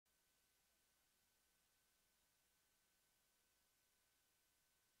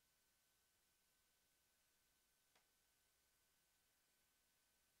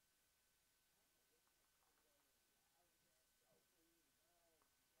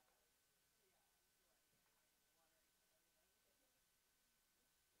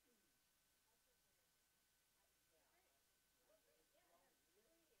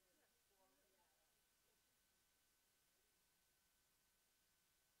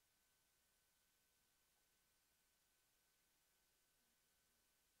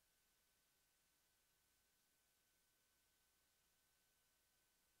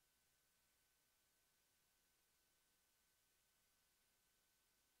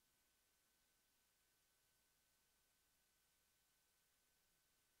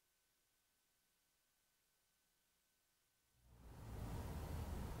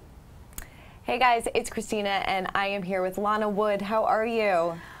Hey guys, it's Christina, and I am here with Lana Wood. How are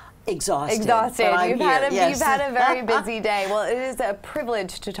you? Exhausted. You've had a very busy day. Well, it is a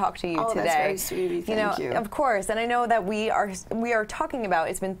privilege to talk to you today. That's very sweet. Thank you. Of course, and I know that we are talking about.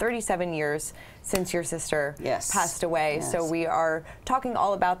 It's been 37 years since your sister passed away. Yes. So we are talking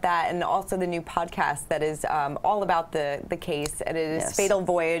all about that, and also the new podcast that is all about the case. And it is Fatal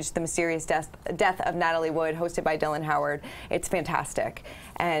Voyage: The Mysterious Death of Natalie Wood, hosted by Dylan Howard. It's fantastic,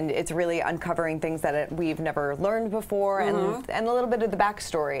 and it's really uncovering things that we've never learned before, and a little bit of the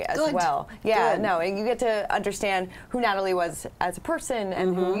backstory as well. Yeah, no, and you get to understand who Natalie was as a person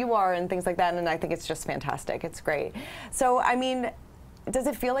and who you are and things like that. And I think it's just fantastic. It's great. So, I mean, does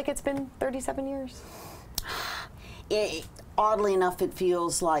it feel like it's been 37 years? Oddly enough, it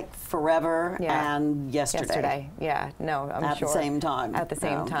feels like forever and yesterday. Yeah, no, I'm sure. At the same time. At the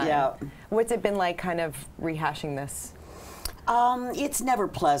same time. Yeah. What's it been like kind of rehashing this? It's never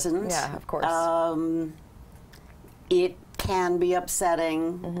pleasant. Yeah, of course. It can be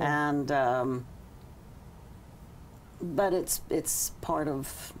upsetting, and but it's part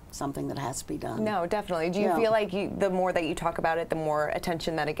of something that has to be done. No, definitely. Do you feel like the more that you talk about it, the more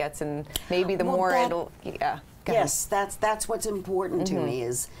attention that it gets, and maybe the more it'll... Yes, that's what's important to me,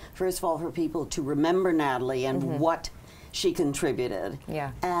 is first of all for people to remember Natalie and what she contributed.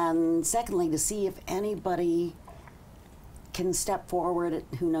 Yeah. And secondly, to see if anybody can step forward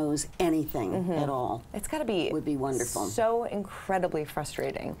who knows anything at all. It's got to be would be wonderful. So incredibly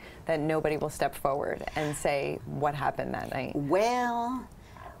frustrating that nobody will step forward and say what happened that night. Well,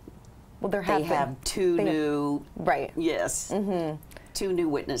 they have two new two new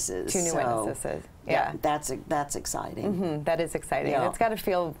witnesses. Two new witnesses. Yeah, that's exciting. That is exciting. Yeah. It's got to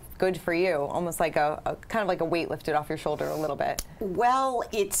feel good for you, almost like a kind of like a weight lifted off your shoulder a little bit. Well,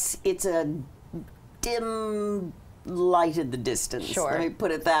 it's a dim light in the distance. Sure. Let me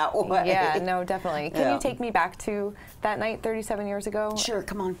put it that way. Yeah, no, definitely. Can you take me back to that night 37 years ago? Sure,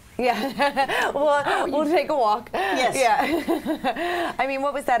 come on. Yeah. We'll take a walk. Yes. Yeah. I mean,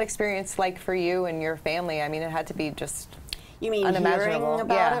 what was that experience like for you and your family? I mean, it had to be just unimaginable. Hearing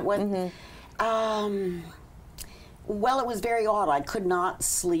about it? Well, it was very odd. I could not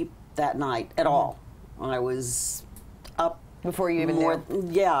sleep that night at all. I was up before you even knew.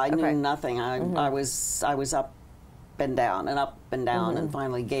 Yeah, I knew nothing. I was up and down and up and down, and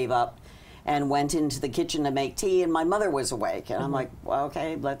finally gave up and went into the kitchen to make tea, and my mother was awake, and I'm like, well,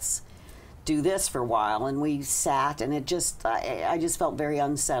 okay, let's do this for a while. And we sat, and it just I just felt very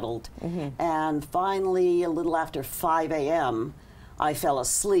unsettled. And finally, a little after 5 a.m., I fell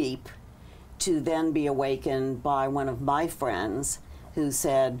asleep, to then be awakened by one of my friends who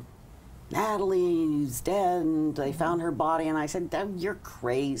said, Natalie's dead, and they found her body. And I said, you're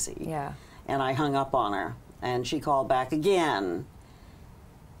crazy. Yeah. And I hung up on her, and she called back again,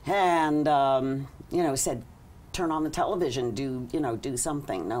 and said, turn on the television, do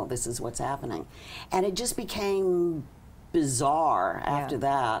something. No, this is what's happening. And it just became bizarre after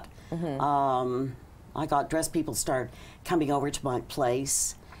that. I got dressed. People started coming over to my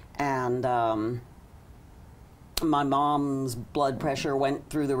place, and my mom's blood pressure went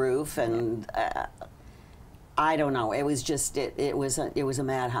through the roof, and I don't know. It was just it was a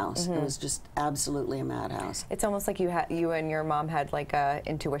madhouse. It was just absolutely a madhouse. It's almost like you and your mom had like a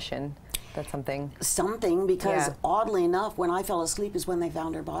intuition that something because oddly enough, when I fell asleep is when they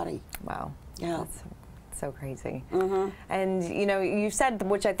found her body. Wow. Yeah. That's so crazy. And you said,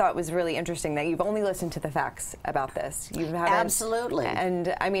 which I thought was really interesting, that you've only listened to the facts about this. You haven't. Absolutely.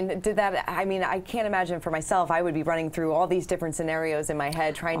 And I mean, I can't imagine for myself, I would be running through all these different scenarios in my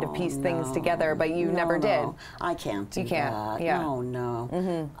head trying to piece things together, but you never did. I can't do You can't. that. Yeah.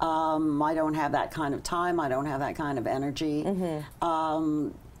 No. I don't have that kind of time. I don't have that kind of energy.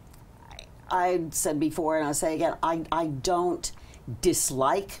 I said before, and I'll say again, I don't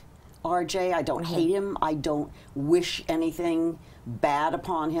dislike RJ. I don't hate him. I don't wish anything bad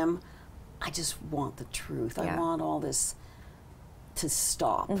upon him. I just want the truth. I want all this to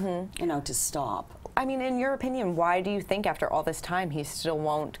stop, to stop. I mean, in your opinion, why do you think after all this time he still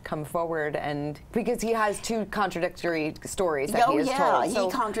won't come forward? And because he has two contradictory stories that he has told. So,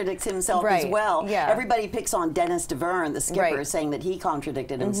 he contradicts himself as well. Yeah. Everybody picks on Dennis DeVerne, the skipper, saying that he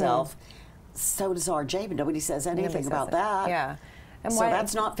contradicted himself. So does RJ, but nobody says anything about that. Yeah. And so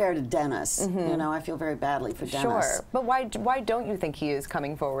that's not fair to Dennis. I feel very badly for Dennis. Sure, but why don't you think he is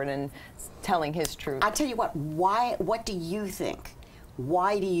coming forward and telling his truth? I tell you what. What do you think?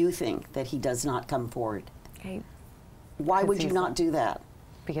 Why do you think that he does not come forward? Why would you not do that?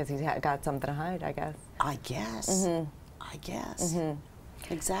 Because he's got something to hide, I guess. I guess. I guess.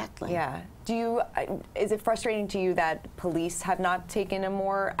 Exactly. Yeah. Is it frustrating to you that police have not taken a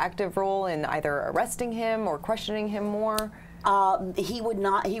more active role in either arresting him or questioning him more? He will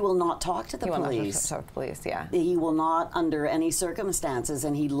not talk to the police. Talk to the police, yeah. He will not under any circumstances,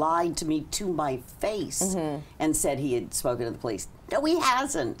 and he lied to me to my face and said he had spoken to the police. No, he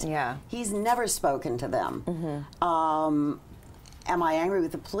hasn't. Yeah. He's never spoken to them. Am I angry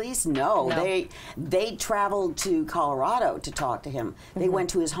with the police? No. They traveled to Colorado to talk to him. They went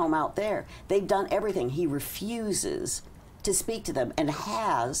to his home out there. They've done everything. He refuses to speak to them and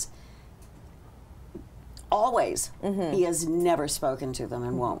has always. He has never spoken to them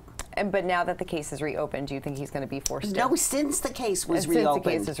and won't. But now that the case is reopened, do you think he's going to be forced to? No, since the case was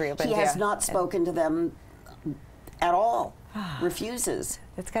reopened, he has not spoken to them at all. Refuses.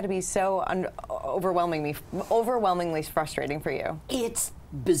 It's got to be so overwhelmingly frustrating for you. It's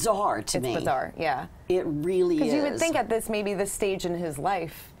bizarre to me. It's bizarre, yeah. It really is. Because you would think at this stage in his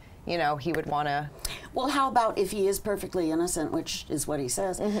life, you know, he would want to... Well, how about if he is perfectly innocent, which is what he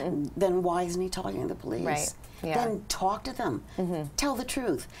says, then why isn't he talking to the police? Right. Yeah. Then talk to them. Tell the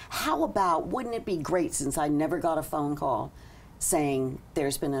truth. How about, wouldn't it be great, since I never got a phone call saying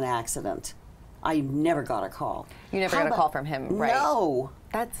there's been an accident? I never got a call. You never got a call from him, right? No.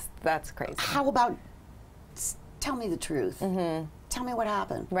 That's crazy. How about tell me the truth? Tell me what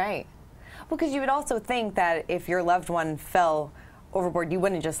happened. Right. Well, because you would also think that if your loved one fell overboard, you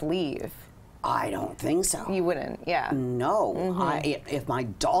wouldn't just leave. I don't think so. You wouldn't, yeah. No. If my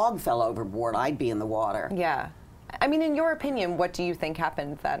dog fell overboard, I'd be in the water. Yeah. I mean, in your opinion, what do you think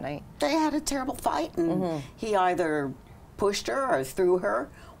happened that night? They had a terrible fight, and he either pushed her or threw her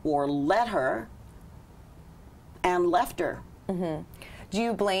or let her and left her. Do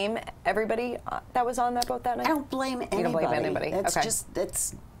you blame everybody that was on that boat that night? I don't blame anybody. You don't blame anybody. It's okay. just,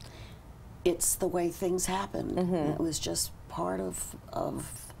 it's the way things happened. It was just part of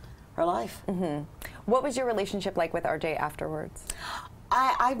her life. What was your relationship like with RJ afterwards?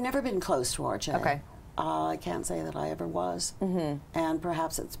 I've never been close to RJ. Okay. I can't say that I ever was. And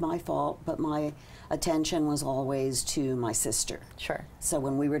perhaps it's my fault, but my attention was always to my sister. Sure. So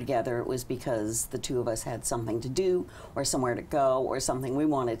when we were together, it was because the two of us had something to do or somewhere to go or something we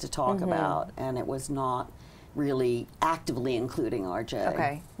wanted to talk about, and it was not really actively including RJ.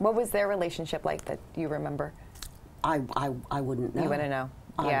 Okay. What was their relationship like that you remember? I wouldn't know. You wouldn't know.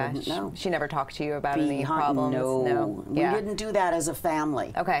 I wouldn't know. She never talked to you about any problems? No. We didn't do that as a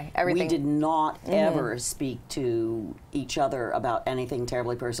family. Okay, everything. We did not ever speak to each other about anything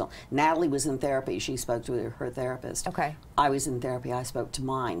terribly personal. Natalie was in therapy. She spoke to her therapist. Okay. I was in therapy. I spoke to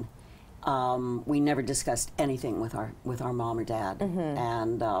mine. We never discussed anything with our mom or dad.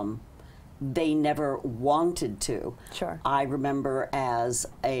 And they never wanted to. Sure. I remember as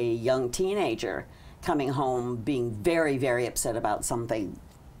a young teenager coming home being very, very upset about something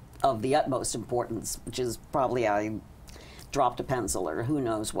of the utmost importance, which is probably I dropped a pencil or who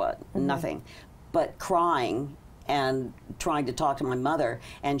knows what, nothing, but crying and trying to talk to my mother,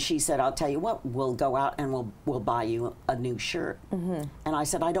 and she said, I'll tell you what, we'll go out and we'll buy you a new shirt. And I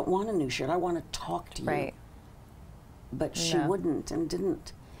said, I don't want a new shirt, I want to talk to you. Right. But she wouldn't and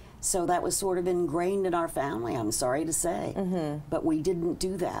didn't. So that was sort of ingrained in our family, I'm sorry to say. But we didn't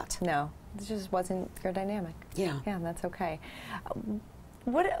do that. No. It just wasn't your dynamic. Yeah. Yeah, and that's okay.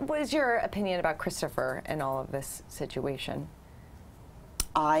 What is your opinion about Christopher and all of this situation?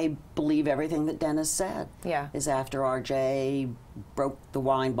 I believe everything that Dennis said. Yeah. Is after RJ broke the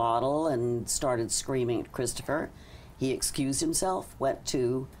wine bottle and started screaming at Christopher, he excused himself, went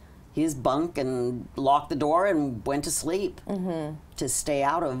to his bunk and locked the door and went to sleep to stay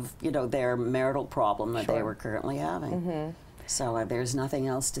out of, their marital problem that they were currently having. So there's nothing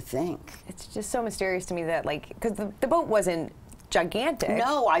else to think. It's just so mysterious to me that, because the boat wasn't gigantic.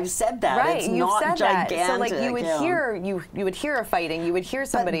 No, I've said that. Right, it's you've not said gigantic. That. So you would you would hear a fighting, you would hear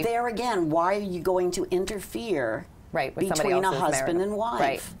somebody. But there again, why are you going to interfere with between a husband and wife?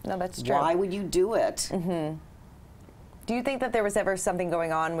 Right. No, that's true. Why would you do it? Do you think that there was ever something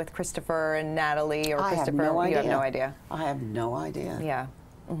going on with Christopher and Natalie, or I Christopher? Have no idea. You have no idea. I have no idea. Yeah.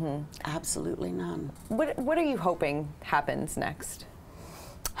 Absolutely none. What are you hoping happens next?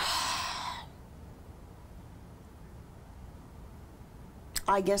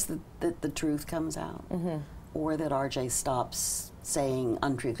 I guess that the truth comes out, or that RJ stops saying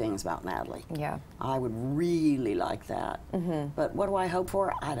untrue things about Natalie. Yeah. I would really like that. But what do I hope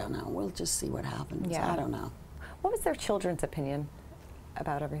for? I don't know. We'll just see what happens. Yeah. I don't know. What was their children's opinion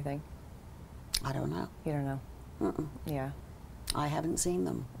about everything? I don't know. You don't know? Yeah. I haven't seen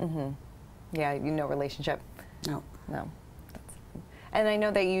them. Yeah, no relationship? No. No. And I know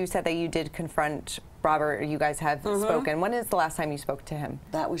that you said that you did confront Robert, you guys have spoken. When is the last time you spoke to him?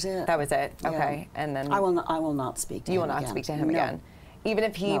 That was it. That was it. Yeah. Okay, and then I will not speak to him. You will not speak to him again, even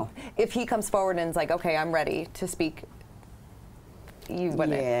if he comes forward and is like, okay, I'm ready to speak. You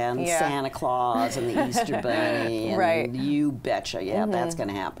wouldn't. Yeah, and Santa Claus and the Easter Bunny, and right. You betcha. Yeah, that's going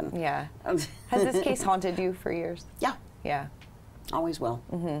to happen. Yeah. Has this case haunted you for years? Yeah. Yeah. Always will.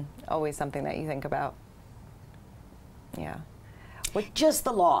 Always something that you think about. Yeah. Just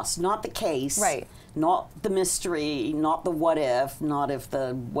the loss, not the case. Right. Not the mystery, not the what if, not if the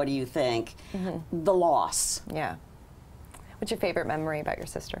what do you think. The loss. Yeah. What's your favorite memory about your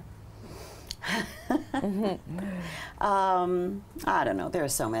sister? I don't know. There are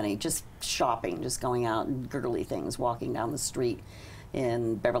so many. Just shopping, just going out and girly things, walking down the street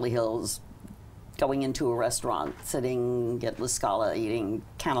in Beverly Hills, going into a restaurant, sitting at La Scala, eating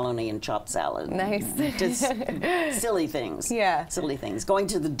cannelloni and chopped salad. Nice. Just silly things. Yeah. Silly things. Going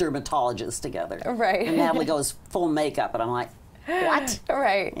to the dermatologist together. Right. And Natalie goes full makeup, and I'm like, what?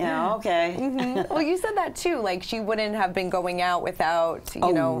 Right. Yeah, okay. Well, you said that too. Like, she wouldn't have been going out without,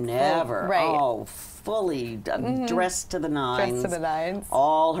 you know. Never. Right. Oh, fully dressed to the nines. Dressed to the nines.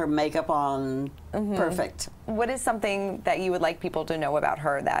 All her makeup on. Perfect. What is something that you would like people to know about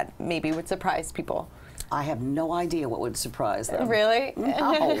her that maybe would surprise people? I have no idea what would surprise them. Really?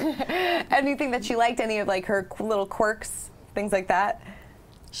 No. Anything that she liked? Any of like her little quirks, things like that?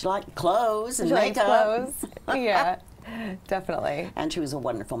 She liked clothes and She liked makeup. clothes. Yeah, definitely. And she was a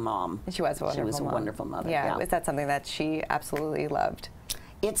wonderful mom. She was a wonderful She was a mom. wonderful mother. Yeah. Is that something that she absolutely loved?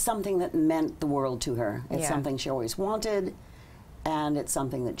 It's something that meant the world to her. It's Yeah. something she always wanted, and it's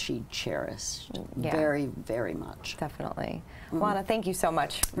something that she cherished very, very much. Definitely. Lana, thank you so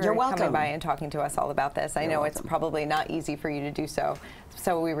much for You're welcome. coming by and talking to us all about this. I know it's welcome. probably not easy for you to do so,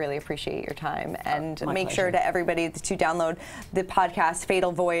 so we really appreciate your time. And My make pleasure. sure to everybody to download the podcast,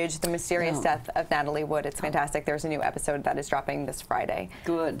 Fatal Voyage, The Mysterious Death of Natalie Wood. It's fantastic. There's a new episode that is dropping this Friday.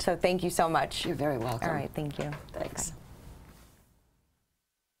 Good. So thank you so much. You're very welcome. All right, thank you. Thanks. Bye.